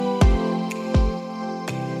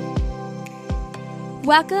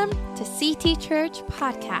Welcome to CT Church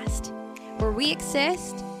Podcast, where we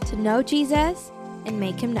exist to know Jesus and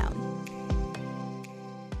make him known.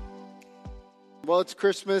 Well, it's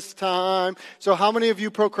Christmas time. So how many of you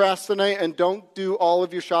procrastinate and don't do all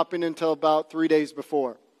of your shopping until about 3 days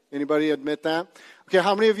before? Anybody admit that? Okay,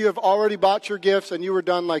 how many of you have already bought your gifts and you were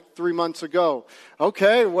done like 3 months ago?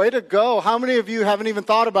 Okay, way to go. How many of you haven't even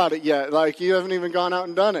thought about it yet? Like you haven't even gone out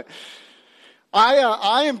and done it.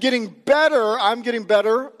 I am getting better. I'm getting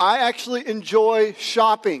better. I actually enjoy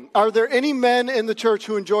shopping. Are there any men in the church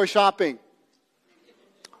who enjoy shopping?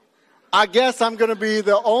 I guess I'm going to be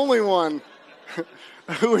the only one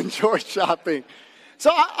who enjoys shopping.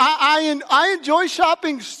 So I enjoy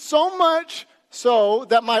shopping so much so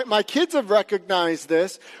that my kids have recognized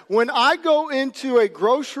this. When I go into a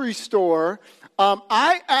grocery store,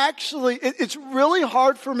 it's really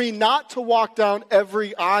hard for me not to walk down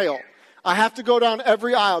every aisle. I have to go down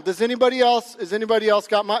every aisle. Has anybody else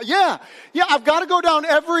got my? Yeah, I've got to go down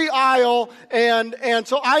every aisle, and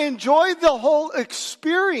so I enjoy the whole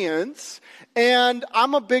experience, and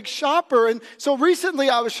I'm a big shopper. And so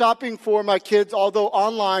recently I was shopping for my kids, although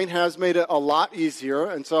online has made it a lot easier.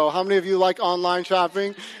 And so how many of you like online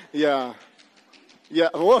shopping? Yeah,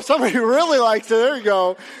 well, somebody really likes it. There you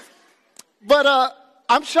go. But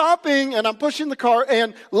I'm shopping, and I'm pushing the cart,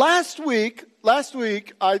 and last week,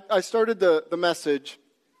 I started the message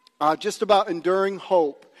just about enduring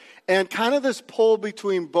hope and kind of this pull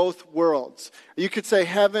between both worlds. You could say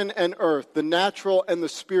heaven and earth, the natural and the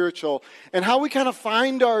spiritual, and how we kind of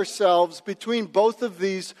find ourselves between both of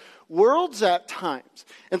these worlds at times.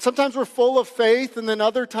 And sometimes we're full of faith, and then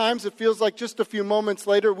other times it feels like just a few moments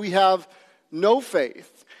later we have no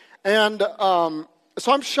faith. And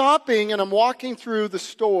so I'm shopping, and I'm walking through the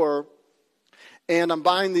store, and I'm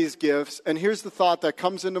buying these gifts, and here's the thought that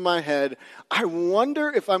comes into my head. I wonder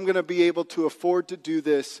if I'm going to be able to afford to do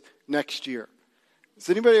this next year. Has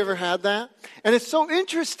anybody ever had that? And it's so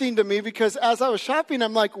interesting to me because as I was shopping,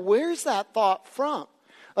 I'm like, where's that thought from?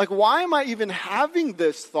 Like, why am I even having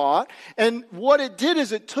this thought? And what it did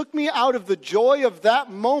is it took me out of the joy of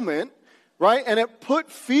that moment, right? And it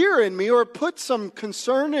put fear in me, or it put some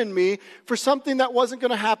concern in me for something that wasn't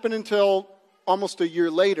going to happen until almost a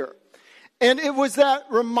year later. And it was that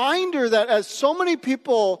reminder that as so many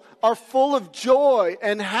people are full of joy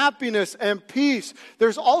and happiness and peace,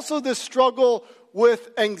 there's also this struggle with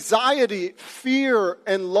anxiety, fear,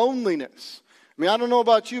 and loneliness. I mean, I don't know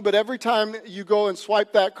about you, but every time you go and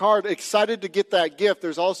swipe that card, excited to get that gift,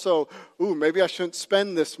 there's also, maybe I shouldn't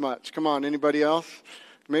spend this much. Come on, anybody else?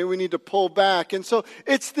 Maybe we need to pull back. And so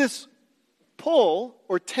it's this pull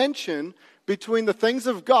or tension between the things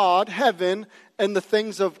of God, heaven, and the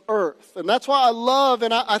things of earth. And that's why I love,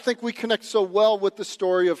 and I think we connect so well with the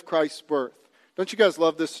story of Christ's birth. Don't you guys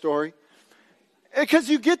love this story? Because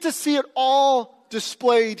you get to see it all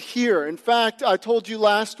displayed here. In fact, I told you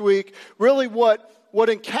last week, really what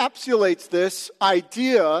encapsulates this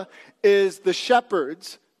idea is the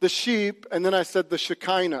shepherds, the sheep, and then I said the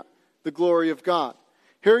Shekinah, the glory of God.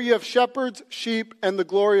 Here you have shepherds, sheep, and the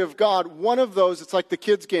glory of God. One of those, it's like the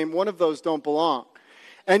kids' game, one of those don't belong.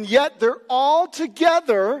 And yet they're all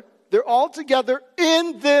together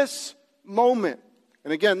in this moment.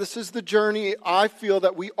 And again, this is the journey I feel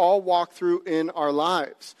that we all walk through in our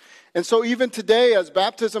lives. And so even today, as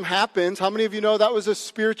baptism happens, how many of you know that was a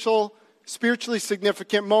spiritually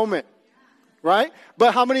significant moment? Right?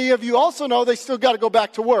 But how many of you also know they still got to go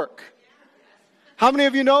back to work? How many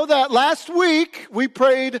of you know that last week we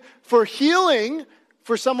prayed for healing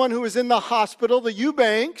for someone who was in the hospital, the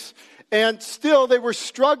Eubanks, and still they were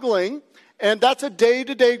struggling, and that's a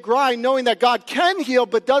day-to-day grind, knowing that God can heal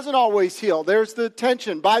but doesn't always heal. There's the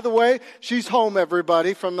tension. By the way, she's home,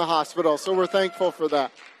 everybody, from the hospital, so we're thankful for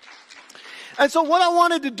that. And so what I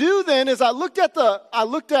wanted to do then is I looked at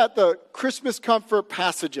the Christmas comfort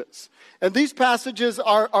passages. And these passages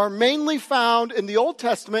are mainly found in the Old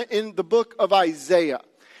Testament in the book of Isaiah.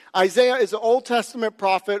 Isaiah is an Old Testament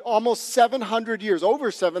prophet almost 700 years,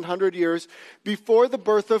 over 700 years before the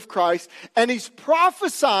birth of Christ. And he's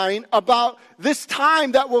prophesying about this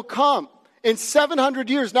time that will come in 700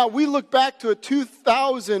 years. Now, we look back to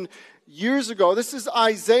 2,000 years ago. This is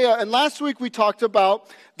Isaiah. And last week we talked about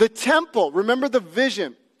the temple. Remember the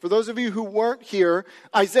vision. For those of you who weren't here,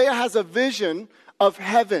 Isaiah has a vision of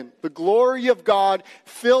heaven. The glory of God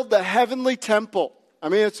filled the heavenly temple. I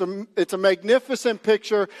mean, it's a magnificent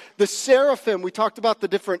picture. The seraphim, we talked about the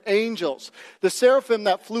different angels. The seraphim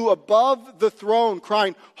that flew above the throne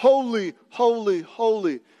crying, "Holy, holy,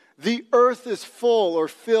 holy. The earth is full or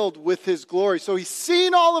filled with his glory." So he's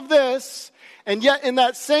seen all of this, and yet in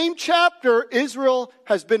that same chapter, Israel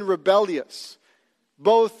has been rebellious.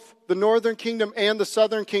 both the northern kingdom and the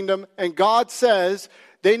southern kingdom, and God says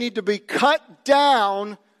they need to be cut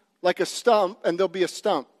down like a stump, and there'll be a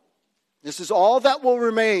stump. This is all that will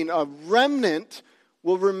remain. A remnant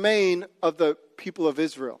will remain of the people of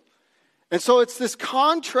Israel. And so it's this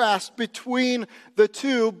contrast between the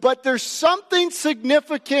two, but there's something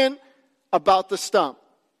significant about the stump.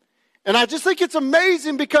 And I just think it's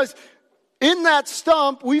amazing because in that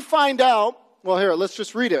stump we find out, well, here, let's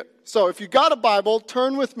just read it. So if you got a Bible,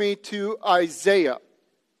 turn with me to Isaiah.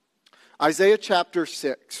 Isaiah chapter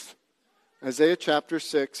 6. Isaiah chapter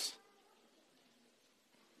 6.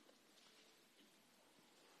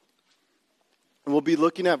 And we'll be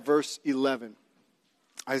looking at verse 11.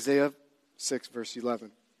 Isaiah 6, verse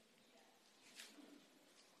 11.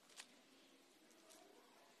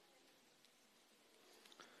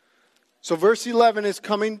 So verse 11 is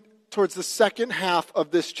coming towards the second half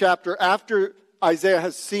of this chapter after Isaiah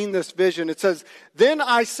has seen this vision. It says, "Then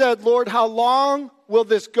I said, Lord, how long will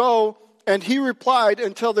this go? And he replied,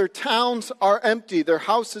 until their towns are empty, their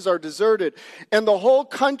houses are deserted, and the whole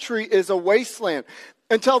country is a wasteland,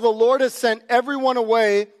 until the Lord has sent everyone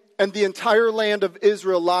away, and the entire land of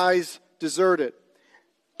Israel lies deserted.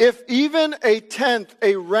 If even a tenth,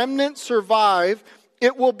 a remnant survive,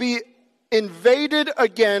 it will be invaded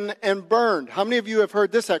again and burned." How many of you have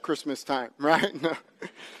heard this at Christmas time, right? No.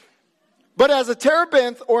 "But as a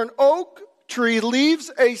terebinth or an oak tree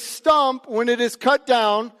leaves a stump when it is cut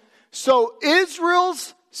down, so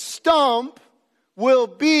Israel's stump will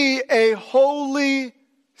be a holy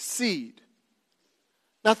seed."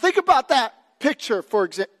 Now think about that picture, for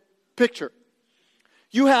example.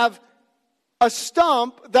 You have a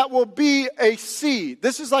stump that will be a seed.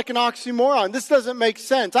 This is like an oxymoron. This doesn't make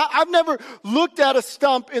sense. I've never looked at a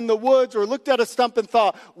stump in the woods or looked at a stump and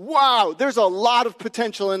thought, wow, there's a lot of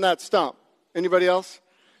potential in that stump. Anybody else?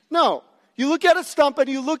 No. You look at a stump and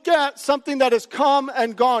you look at something that has come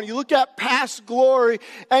and gone. You look at past glory,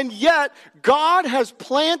 and yet God has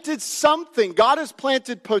planted something. God has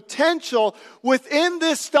planted potential within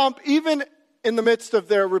this stump, even in the midst of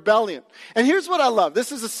their rebellion. And here's what I love.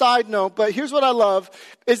 This is a side note, but here's what I love,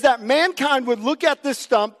 is that mankind would look at this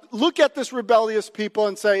stump, look at this rebellious people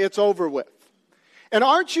and say, it's over with. And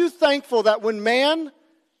aren't you thankful that when man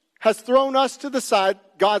has thrown us to the side,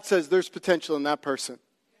 God says there's potential in that person?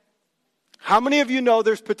 How many of you know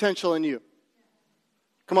there's potential in you?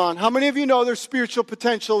 Come on, how many of you know there's spiritual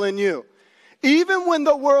potential in you? Even when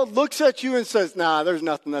the world looks at you and says, nah, there's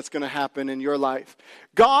nothing that's going to happen in your life,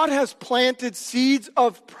 God has planted seeds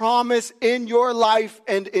of promise in your life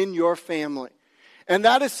and in your family. And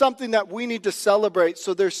that is something that we need to celebrate.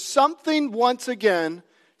 So there's something, once again,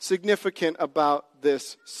 significant about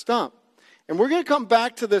this stump. And we're going to come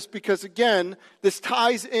back to this because, again, this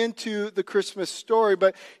ties into the Christmas story.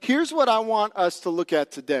 But here's what I want us to look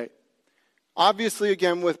at today. Obviously,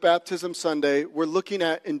 again, with Baptism Sunday, we're looking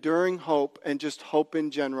at enduring hope and just hope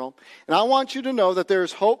in general. And I want you to know that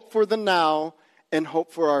there's hope for the now and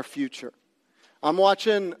hope for our future. I'm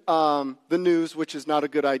watching the news, which is not a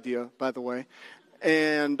good idea, by the way.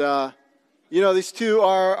 And, these two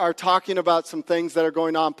are talking about some things that are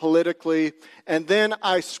going on politically. And then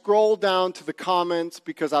I scroll down to the comments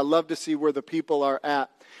because I love to see where the people are at.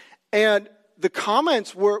 And the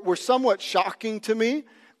comments were somewhat shocking to me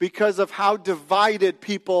because of how divided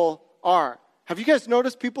people are. Have you guys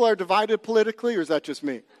noticed people are divided politically, or is that just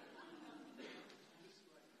me?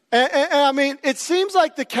 And I mean, it seems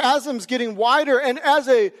like the chasm's getting wider. And as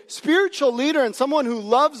a spiritual leader and someone who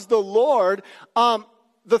loves the Lord,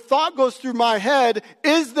 the thought goes through my head,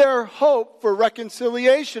 is there hope for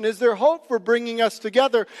reconciliation? Is there hope for bringing us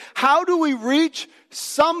together? How do we reach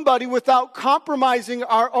somebody without compromising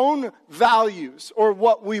our own values or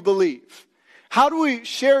what we believe? How do we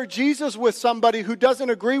share Jesus with somebody who doesn't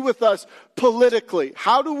agree with us politically?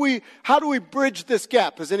 How do we bridge this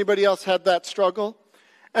gap? Has anybody else had that struggle?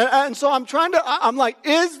 And so I'm like,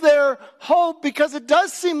 is there hope? Because it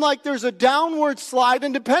does seem like there's a downward slide,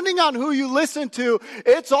 and depending on who you listen to,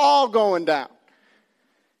 it's all going down.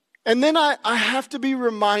 And then I have to be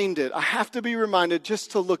reminded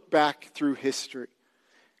just to look back through history.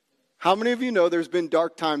 How many of you know there's been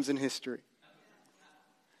dark times in history?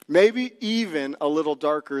 Maybe even a little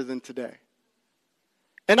darker than today.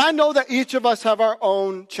 And I know that each of us have our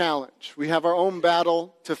own challenge. We have our own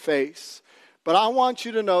battle to face. But I want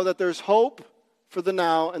you to know that there's hope for the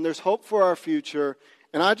now and there's hope for our future.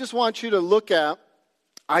 And I just want you to look at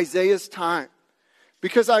Isaiah's time.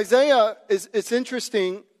 Because Isaiah, it's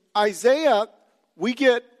interesting. Isaiah,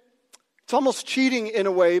 it's almost cheating in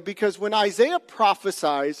a way, because when Isaiah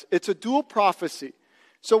prophesies, it's a dual prophecy.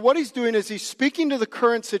 So what he's doing is he's speaking to the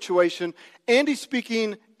current situation, and he's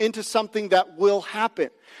speaking into something that will happen.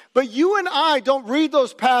 But you and I don't read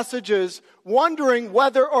those passages wondering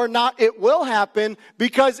whether or not it will happen,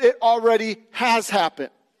 because it already has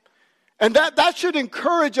happened. And that should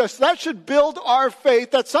encourage us. That should build our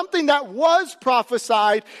faith that something that was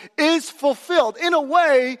prophesied is fulfilled. In a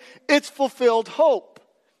way, it's fulfilled hope.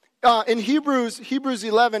 In Hebrews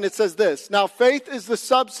 11, it says this: now faith is the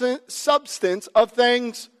substance of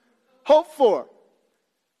things hoped for,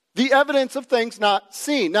 the evidence of things not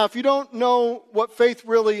seen. Now, if you don't know what faith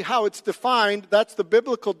really, how it's defined, that's the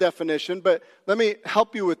biblical definition, but let me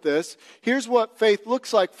help you with this. Here's what faith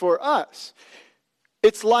looks like for us.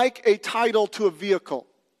 It's like a title to a vehicle,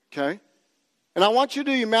 okay? And I want you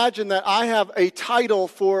to imagine that I have a title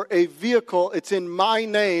for a vehicle. It's in my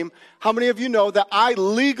name. How many of you know that I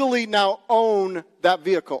legally now own that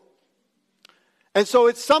vehicle? And so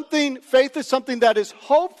it's something, faith is something that is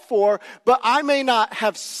hoped for, but I may not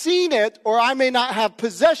have seen it, or I may not have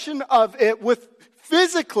possession of it with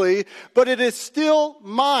physically, but it is still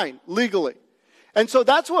mine legally. And so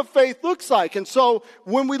that's what faith looks like. And so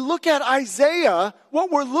when we look at Isaiah, what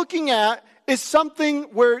we're looking at is something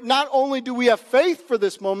where not only do we have faith for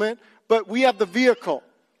this moment, but we have the vehicle.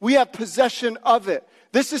 We have possession of it.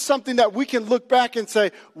 This is something that we can look back and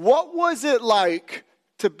say, what was it like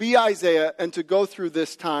to be Isaiah and to go through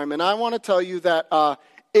this time? And I want to tell you that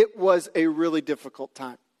it was a really difficult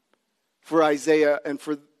time for Isaiah and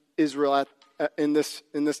for Israel in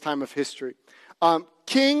this time of history.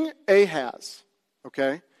 King Ahaz,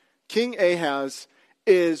 okay? King Ahaz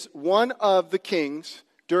is one of the kings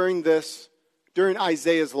during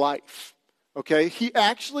Isaiah's life, okay? He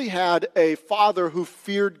actually had a father who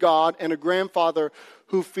feared God and a grandfather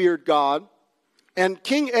who feared God. And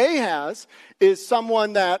King Ahaz is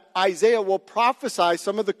someone that Isaiah will prophesy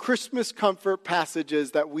some of the Christmas comfort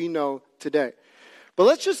passages that we know today. But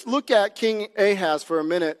let's just look at King Ahaz for a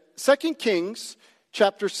minute. 2 Kings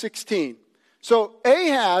chapter 16. So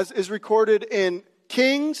Ahaz is recorded in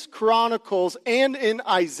Kings, Chronicles, and in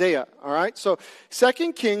Isaiah, all right? So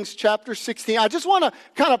 2 Kings chapter 16. I just want to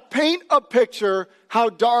kind of paint a picture how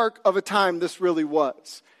dark of a time this really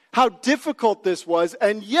was, how difficult this was,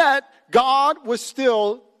 and yet God was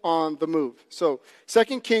still on the move. So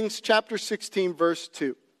 2 Kings chapter 16, verse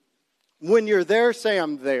 2. When you're there, say,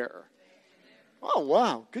 I'm there. Oh,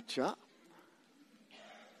 wow, good job.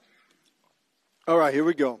 All right, here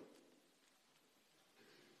we go.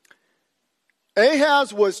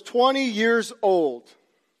 Ahaz was 20 years old.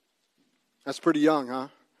 That's pretty young, huh?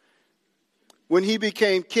 When he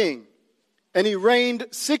became king. And he reigned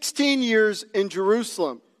 16 years in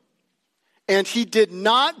Jerusalem. And he did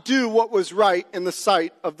not do what was right in the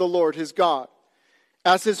sight of the Lord his God,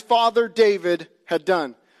 as his father David had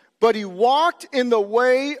done. But he walked in the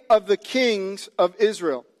way of the kings of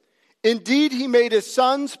Israel. Indeed, he made his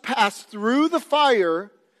sons pass through the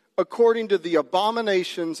fire according to the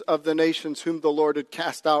abominations of the nations whom the Lord had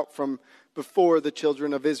cast out from before the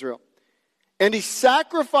children of Israel. And he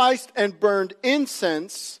sacrificed and burned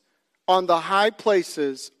incense on the high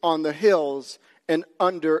places, on the hills, and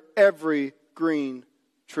under every green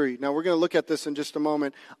tree. Now, we're going to look at this in just a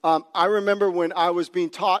moment. I remember when I was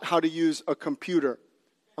being taught how to use a computer.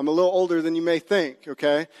 I'm a little older than you may think,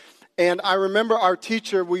 okay? And I remember our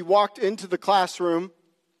teacher, we walked into the classroom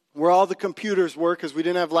where all the computers were, because we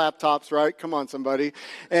didn't have laptops, right? Come on, somebody.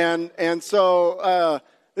 And so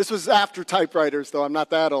this was after typewriters, though. I'm not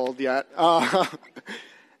that old yet.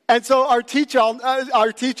 And so our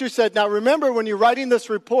teacher said, now remember, when you're writing this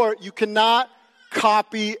report, you cannot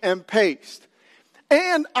copy and paste.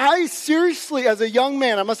 And I seriously, as a young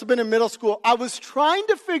man, I must have been in middle school, I was trying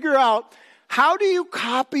to figure out, how do you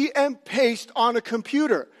copy and paste on a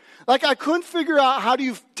computer? Like, I couldn't figure out, how do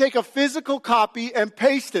you take a physical copy and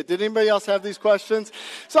paste it? Did anybody else have these questions?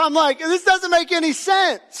 So I'm like, this doesn't make any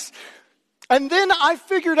sense. And then I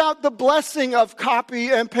figured out the blessing of copy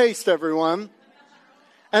and paste, everyone.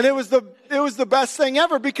 And it was the best thing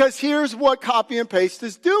ever, because here's what copy and paste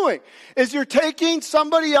is doing. Is you're taking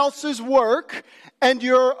somebody else's work and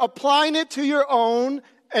you're applying it to your own,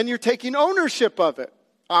 and you're taking ownership of it.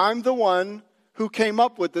 I'm the one who came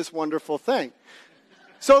up with this wonderful thing.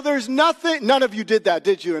 So there's nothing, none of you did that,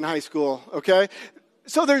 did you, in high school, okay?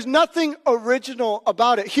 So there's nothing original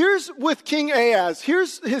about it. Here's with King Ahaz,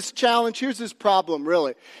 here's his challenge, here's his problem,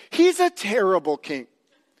 really. He's a terrible king.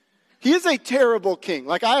 He is a terrible king.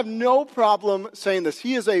 Like, I have no problem saying this.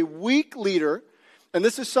 He is a weak leader, and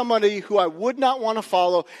this is somebody who I would not want to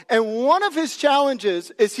follow. And one of his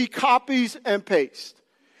challenges is he copies and pastes.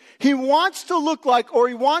 He wants to look like, or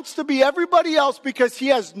he wants to be everybody else, because he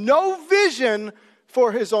has no vision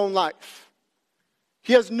for his own life.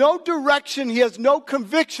 He has no direction. He has no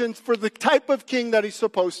convictions for the type of king that he's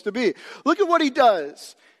supposed to be. Look at what he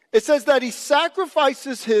does. It says that he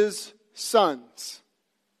sacrifices his sons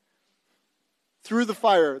through the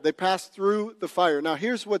fire. They pass through the fire. Now,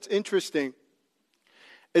 here's what's interesting,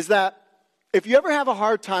 is that if you ever have a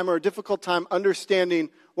hard time or a difficult time understanding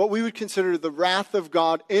what we would consider the wrath of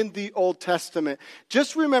God in the Old Testament,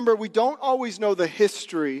 just remember we don't always know the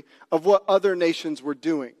history of what other nations were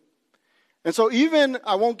doing. And so even,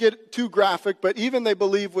 I won't get too graphic, but even they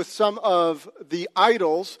believe with some of the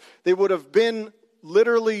idols, they would have been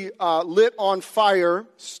literally lit on fire,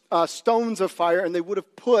 stones of fire, and they would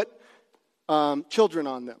have put children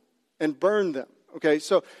on them and burned them. Okay,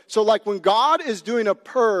 so like when God is doing a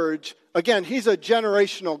purge, again, he's a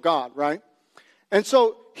generational God, right? And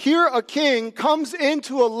so here a king comes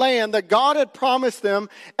into a land that God had promised them,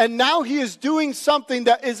 and now he is doing something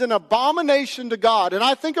that is an abomination to God. And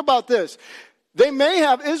I think about this.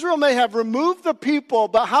 Israel may have removed the people,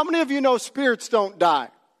 but how many of you know spirits don't die?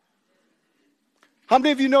 How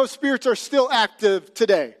many of you know spirits are still active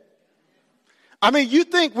today? I mean, you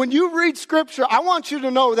think when you read Scripture, I want you to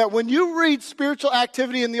know that when you read spiritual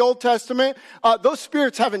activity in the Old Testament, those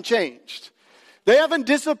spirits haven't changed. They haven't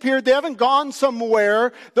disappeared. They haven't gone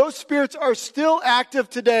somewhere. Those spirits are still active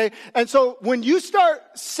today. And so when you start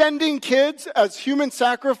sending kids as human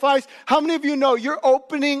sacrifice, how many of you know you're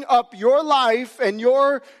opening up your life and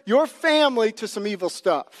your family to some evil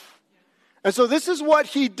stuff? And so this is what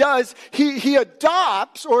he does. He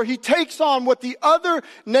adopts, or he takes on what the other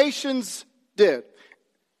nations did.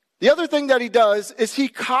 The other thing that he does is he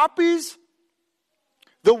copies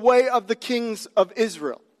the way of the kings of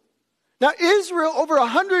Israel. Now, Israel, over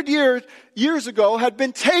 100 years ago, had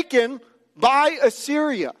been taken by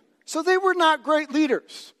Assyria. So they were not great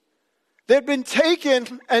leaders. They had been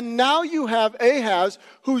taken, and now you have Ahaz,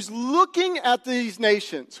 who's looking at these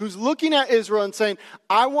nations, who's looking at Israel and saying,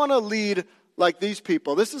 I want to lead like these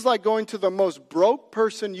people. This is like going to the most broke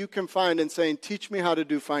person you can find and saying, teach me how to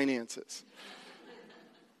do finances.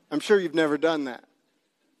 I'm sure you've never done that.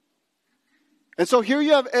 And so here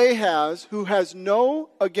you have Ahaz, who has no,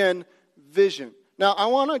 again, vision. Now, I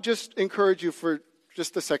want to just encourage you for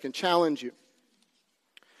just a second, challenge you.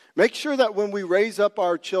 Make sure that when we raise up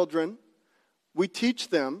our children, we teach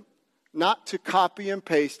them not to copy and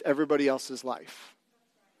paste everybody else's life.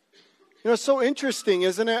 You know, it's so interesting,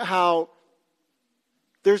 isn't it, how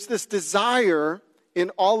there's this desire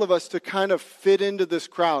in all of us to kind of fit into this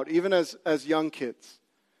crowd, even as young kids,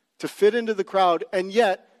 to fit into the crowd. And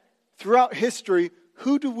yet, throughout history,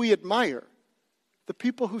 who do we admire? The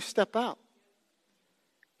people who step out.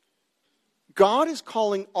 God is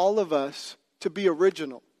calling all of us to be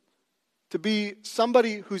original, to be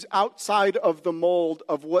somebody who's outside of the mold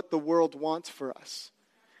of what the world wants for us.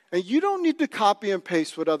 And you don't need to copy and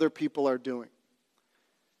paste what other people are doing.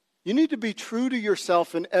 You need to be true to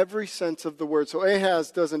yourself in every sense of the word. So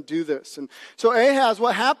Ahaz doesn't do this. And so Ahaz,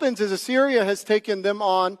 what happens is Assyria has taken them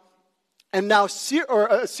on, and now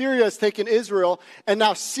Assyria has taken Israel, and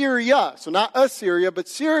now Syria, so not Assyria, but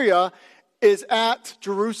Syria is at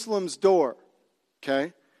Jerusalem's door.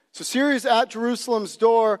 Okay? So Syria is at Jerusalem's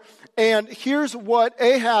door, and here's what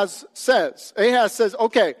Ahaz says. Ahaz says,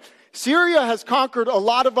 okay, Syria has conquered a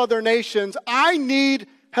lot of other nations. I need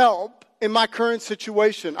help in my current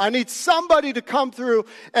situation. I need somebody to come through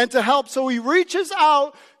and to help. So he reaches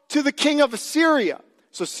out to the king of Assyria.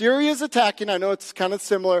 So Syria is attacking. I know it's kind of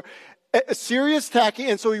similar. Assyria is attacking,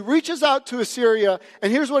 and so he reaches out to Assyria,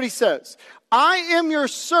 and here's what he says. I am your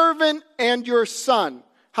servant and your son.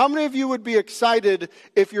 How many of you would be excited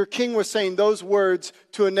if your king was saying those words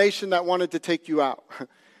to a nation that wanted to take you out?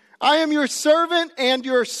 I am your servant and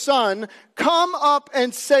your son. Come up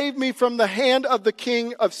and save me from the hand of the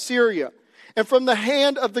king of Syria and from the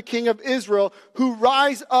hand of the king of Israel who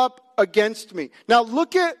rise up against me. Now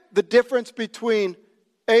look at the difference between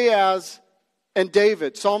Ahaz and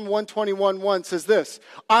David. Psalm 121:1 says this.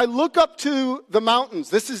 I look up to the mountains.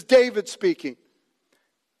 This is David speaking.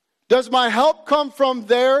 Does my help come from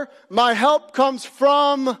there? My help comes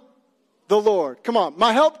from the Lord. Come on.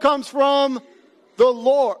 My help comes from the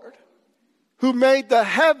Lord who made the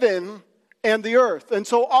heaven and the earth. And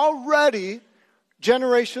so already,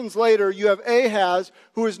 generations later, you have Ahaz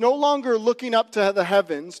who is no longer looking up to the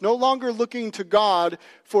heavens, no longer looking to God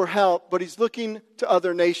for help, but he's looking to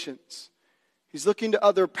other nations. He's looking to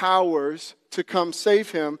other powers to come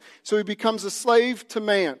save him. So he becomes a slave to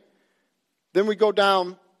man. Then we go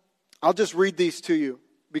down. I'll just read these to you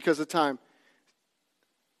because of time.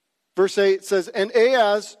 Verse 8 says, and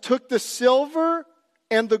Ahaz took the silver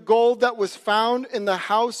and the gold that was found in the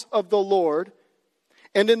house of the Lord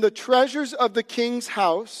and in the treasures of the king's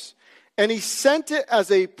house, and he sent it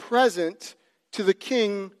as a present to the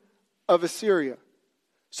king of Assyria.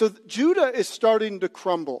 So Judah is starting to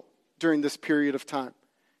crumble during this period of time.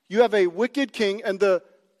 You have a wicked king, and the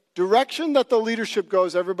direction that the leadership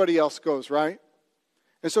goes, everybody else goes, right?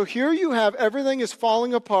 And so here you have everything is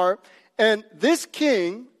falling apart, and this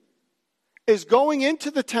king is going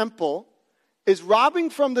into the temple, is robbing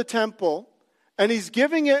from the temple, and he's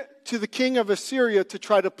giving it to the king of Assyria to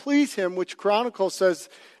try to please him, which Chronicles says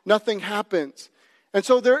nothing happens. And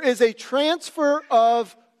so there is a transfer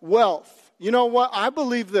of wealth. You know what? I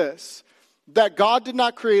believe this, that God did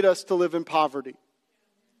not create us to live in poverty.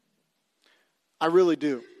 I really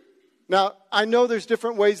do. Now, I know there's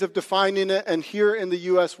different ways of defining it, and here in the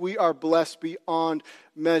U.S. we are blessed beyond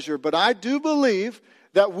measure. But I do believe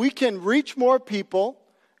that we can reach more people,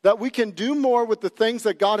 that we can do more with the things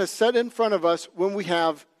that God has set in front of us when we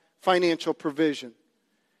have financial provision.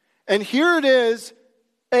 And here it is,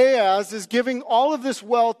 Ahaz is giving all of this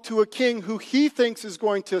wealth to a king who he thinks is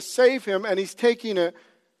going to save him, and he's taking it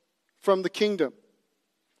from the kingdom.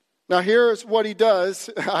 Now here's what he does.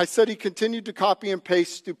 I said he continued to copy and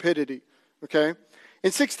paste stupidity. Okay?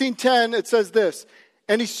 In 16:10 it says this,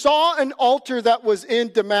 and he saw an altar that was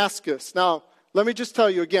in Damascus. Now, let me just tell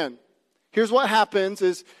you again. Here's what happens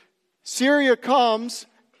is Syria comes,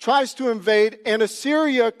 tries to invade, and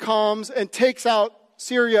Assyria comes and takes out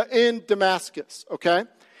Syria in Damascus. Okay?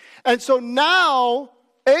 And so now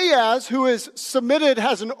Ahaz, who is submitted,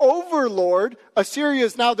 has an overlord. Assyria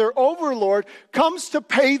is now their overlord, comes to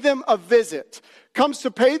pay them a visit. Comes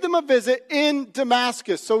to pay them a visit in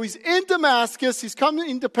Damascus. So he's in Damascus, he's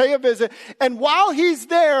coming to pay a visit, and while he's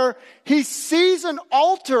there, he sees an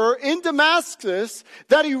altar in Damascus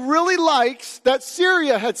that he really likes, that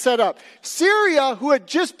Syria had set up. Syria, who had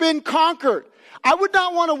just been conquered. I would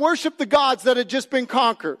not want to worship the gods that had just been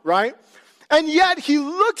conquered, right? And yet he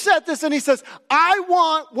looks at this and he says, I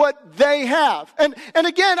want what they have. And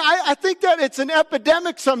again, I think that it's an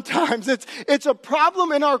epidemic sometimes. It's a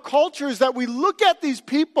problem in our cultures that we look at these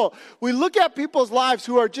people. We look at people's lives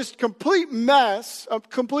who are just a complete mess,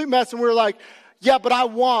 and we're like, yeah, but I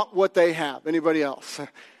want what they have. Anybody else?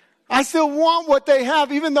 I still want what they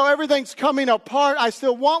have, even though everything's coming apart. I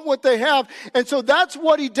still want what they have. And so that's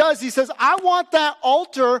what he does. He says, I want that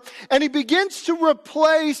altar. And he begins to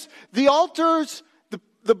replace the altars,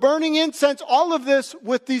 the burning incense, all of this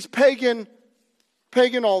with these pagan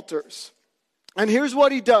altars. And here's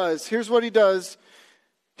what he does.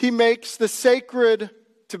 He makes the sacred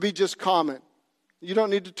to be just common. You don't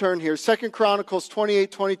need to turn here. 2 Chronicles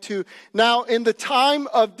 28:22. Now in the time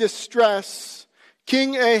of distress,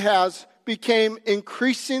 King Ahaz became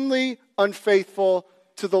increasingly unfaithful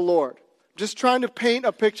to the Lord. Just trying to paint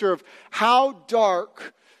a picture of how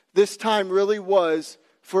dark this time really was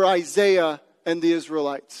for Isaiah and the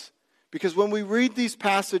Israelites. Because when we read these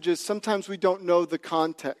passages, sometimes we don't know the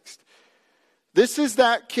context. This is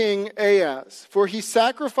that king Ahaz, for he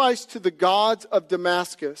sacrificed to the gods of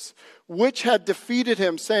Damascus, which had defeated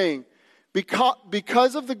him, saying,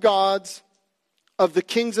 because of the gods of the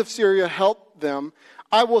kings of Syria help them,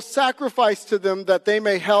 I will sacrifice to them that they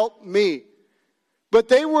may help me. But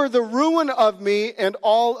they were the ruin of me and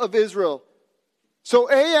all of Israel. So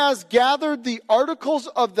Ahaz gathered the articles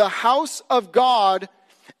of the house of God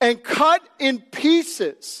and cut in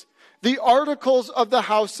pieces the articles of the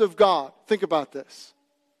house of God. Think about this.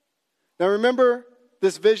 Now remember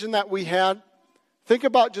this vision that we had? Think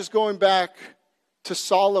about just going back to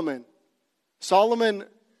Solomon. Solomon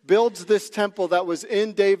builds this temple that was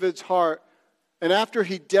in David's heart. And after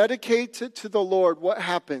he dedicates it to the Lord, what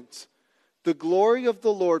happens? The glory of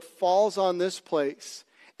the Lord falls on this place.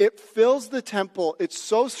 It fills the temple. It's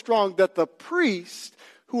so strong that the priests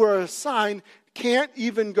who are assigned can't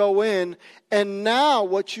even go in. And now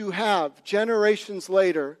what you have, generations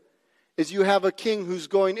later, is you have a king who's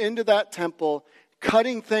going into that temple,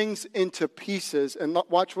 cutting things into pieces. And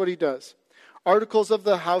watch what he does. Articles of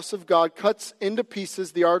the house of God, cuts into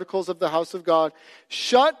pieces the articles of the house of God,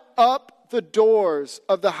 shut up the doors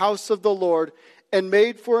of the house of the Lord, and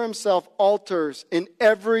made for himself altars in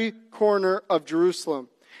every corner of Jerusalem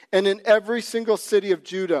and in every single city of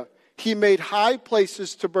Judah. He made high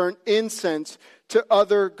places to burn incense to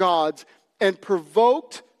other gods and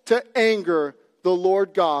provoked to anger the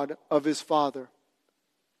Lord God of his father.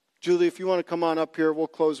 Julie, if you want to come on up here, we'll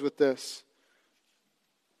close with this.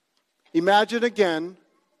 Imagine again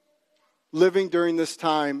living during this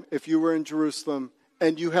time if you were in Jerusalem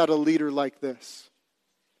and you had a leader like this.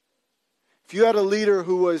 If you had a leader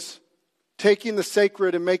who was taking the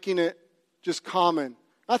sacred and making it just common.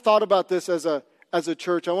 I thought about this as as a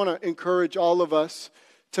church, I want to encourage all of us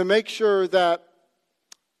to make sure that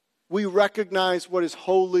we recognize what is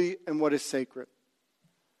holy and what is sacred.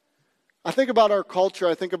 I think about our culture,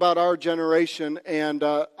 I think about our generation, and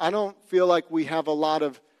I don't feel like we have a lot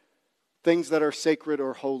of things that are sacred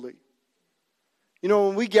or holy. You know,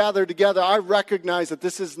 when we gather together, I recognize that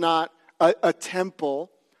this is not a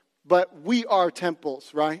temple, but we are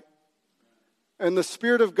temples, right? And the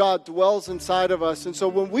Spirit of God dwells inside of us. And so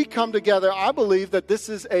when we come together, I believe that this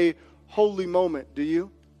is a holy moment. Do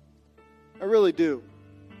you? I really do.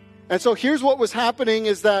 And so here's what was happening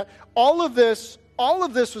is that all of this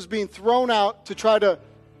was being thrown out to try to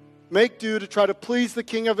make do, to try to please the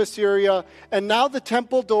king of Assyria. And now the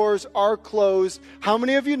temple doors are closed. How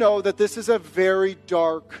many of you know that this is a very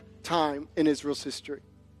dark time in Israel's history?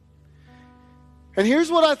 And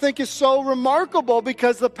here's what I think is so remarkable,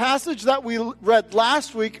 because the passage that we read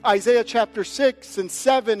last week, Isaiah chapter 6 and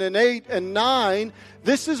 7 and 8 and 9,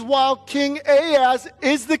 this is while King Ahaz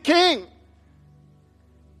is the king.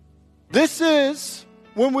 This is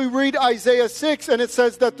when we read Isaiah 6 and it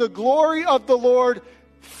says that the glory of the Lord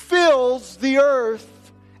fills the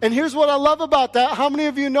earth. And here's what I love about that. How many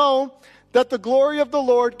of you know that the glory of the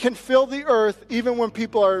Lord can fill the earth even when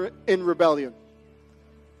people are in rebellion?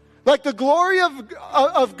 Like the glory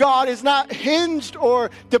of God is not hinged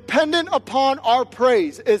or dependent upon our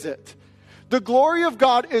praise, is it? The glory of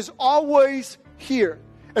God is always here.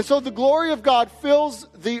 And so the glory of God fills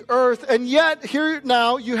the earth. And yet here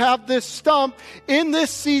now you have this stump in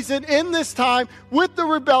this season, in this time, with the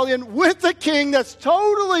rebellion, with the king that's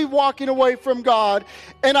totally walking away from God.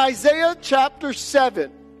 And Isaiah chapter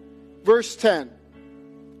 7, verse 10.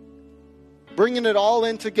 Bringing it all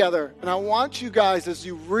in together. And I want you guys, as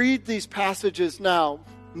you read these passages now,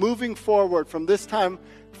 moving forward from this time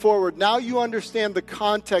forward, now you understand the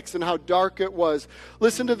context and how dark it was.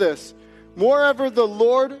 Listen to this. Moreover, the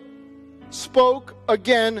Lord spoke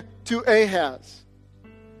again to Ahaz,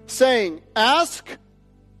 saying, ask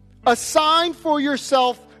a sign for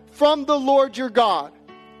yourself from the Lord your God.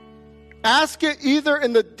 Ask it either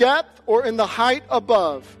in the depth or in the height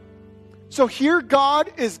above. So here God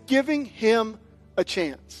is giving him a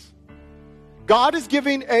chance. God is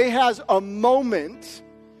giving Ahaz a moment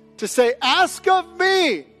to say, ask of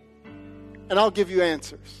me, and I'll give you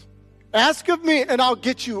answers. Ask of me, and I'll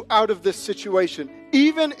get you out of this situation.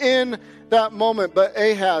 Even in that moment, but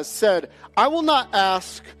Ahaz said, I will not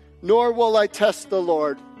ask, nor will I test the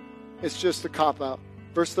Lord. It's just a cop-out.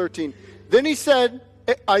 Verse 13. Then he said,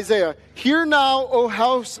 Isaiah, hear now, O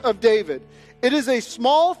house of David. It is a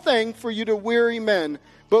small thing for you to weary men,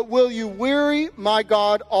 but will you weary my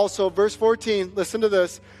God also? Verse 14, listen to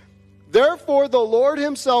this. Therefore the Lord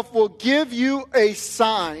himself will give you a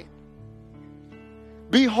sign.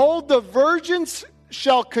 Behold, the virgins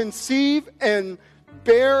shall conceive and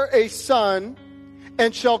bear a son,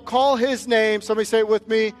 and shall call his name, somebody say it with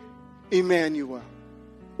me, Emmanuel.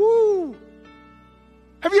 Woo!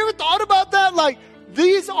 Have you ever thought about that? Like,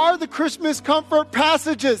 these are the Christmas comfort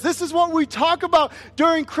passages. This is what we talk about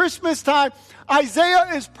during Christmas time.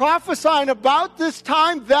 Isaiah is prophesying about this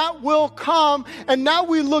time that will come. And now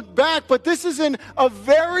we look back, but this is in a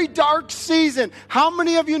very dark season. How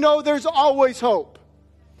many of you know there's always hope?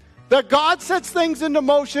 That God sets things into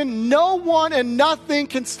motion. No one and nothing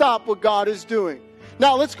can stop what God is doing.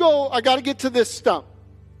 Now let's go. I got to get to this stump.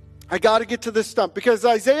 Because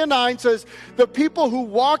Isaiah 9 says, the people who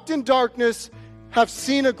walked in darkness have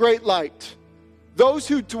seen a great light. Those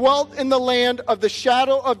who dwelt in the land of the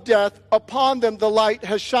shadow of death, upon them the light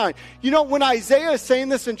has shined. You know, when Isaiah is saying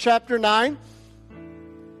this in chapter 9,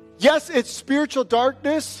 yes, it's spiritual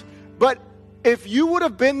darkness, but if you would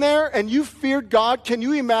have been there and you feared God, can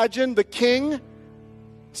you imagine the king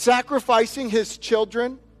sacrificing his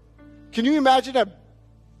children? Can you imagine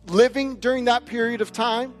living during that period of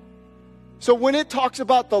time? So when it talks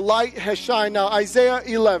about the light has shined, now Isaiah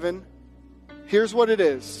 11, here's what it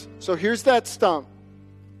is. So here's that stump.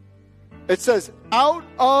 It says, out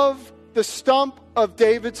of the stump of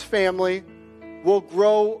David's family will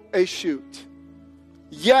grow a shoot.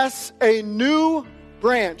 Yes, a new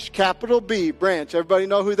branch, capital B, branch. Everybody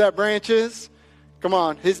know who that branch is? Come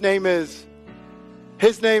on, his name is.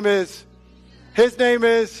 Would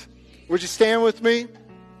you stand with me?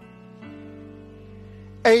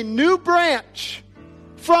 A new branch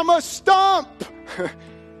from a stump.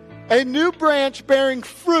 A new branch bearing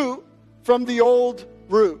fruit from the old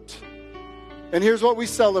root. And here's what we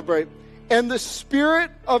celebrate. And the Spirit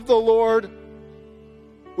of the Lord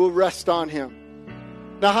will rest on him.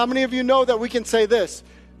 Now, how many of you know that we can say this?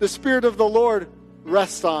 The Spirit of the Lord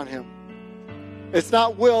rests on him. It's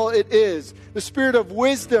not will, it is. The Spirit of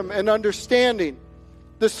wisdom and understanding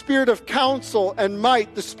the spirit of counsel and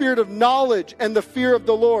might, the spirit of knowledge and the fear of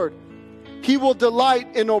the Lord. He will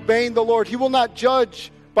delight in obeying the Lord. He will not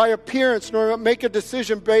judge by appearance, nor make a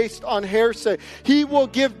decision based on hearsay. He will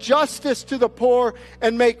give justice to the poor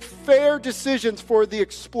and make fair decisions for the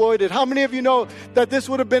exploited. How many of you know that this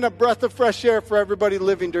would have been a breath of fresh air for everybody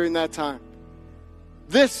living during that time?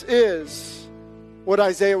 This is what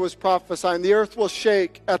Isaiah was prophesying. The earth will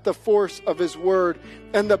shake at the force of his word,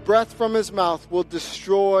 and the breath from his mouth will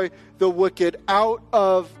destroy the wicked. Out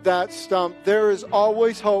of that stump, there is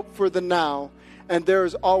always hope for the now, and there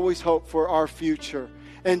is always hope for our future.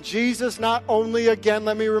 And Jesus not only, again,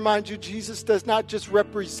 let me remind you, Jesus does not just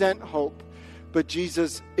represent hope, but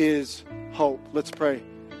Jesus is hope. Let's pray.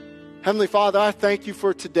 Heavenly Father, I thank you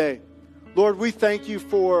for today. Lord, we thank you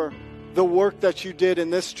for the work that you did in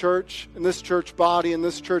this church body, in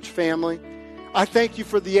this church family. I thank you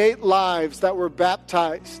for the 8 lives that were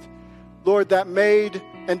baptized, Lord, that made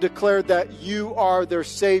and declared that you are their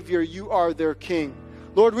Savior, you are their King.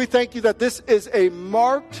 Lord, we thank you that this is a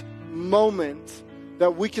marked moment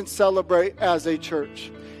that we can celebrate as a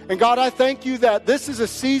church. And God, I thank you that this is a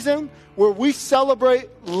season where we celebrate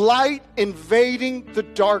light invading the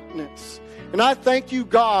darkness. And I thank you,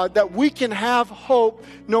 God, that we can have hope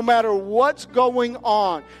no matter what's going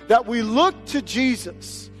on, that we look to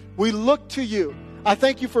Jesus, we look to you. I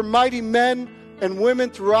thank you for mighty men and women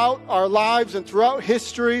throughout our lives and throughout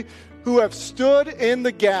history who have stood in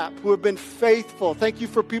the gap, who have been faithful. Thank you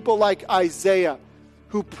for people like Isaiah,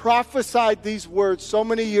 who prophesied these words so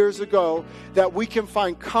many years ago that we can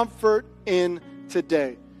find comfort in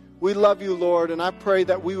today. We love you, Lord, and I pray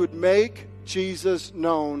that we would make Jesus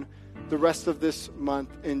known the rest of this month.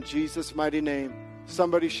 In Jesus' mighty name.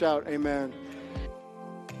 Somebody shout, amen.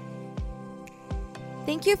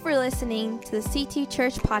 Thank you for listening to the CT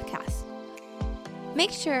Church podcast.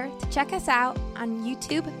 Make sure to check us out on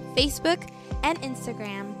YouTube, Facebook, and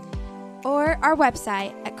Instagram, or our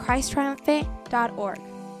website at christtriumphant.org.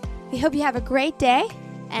 We hope you have a great day,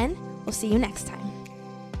 and we'll see you next time.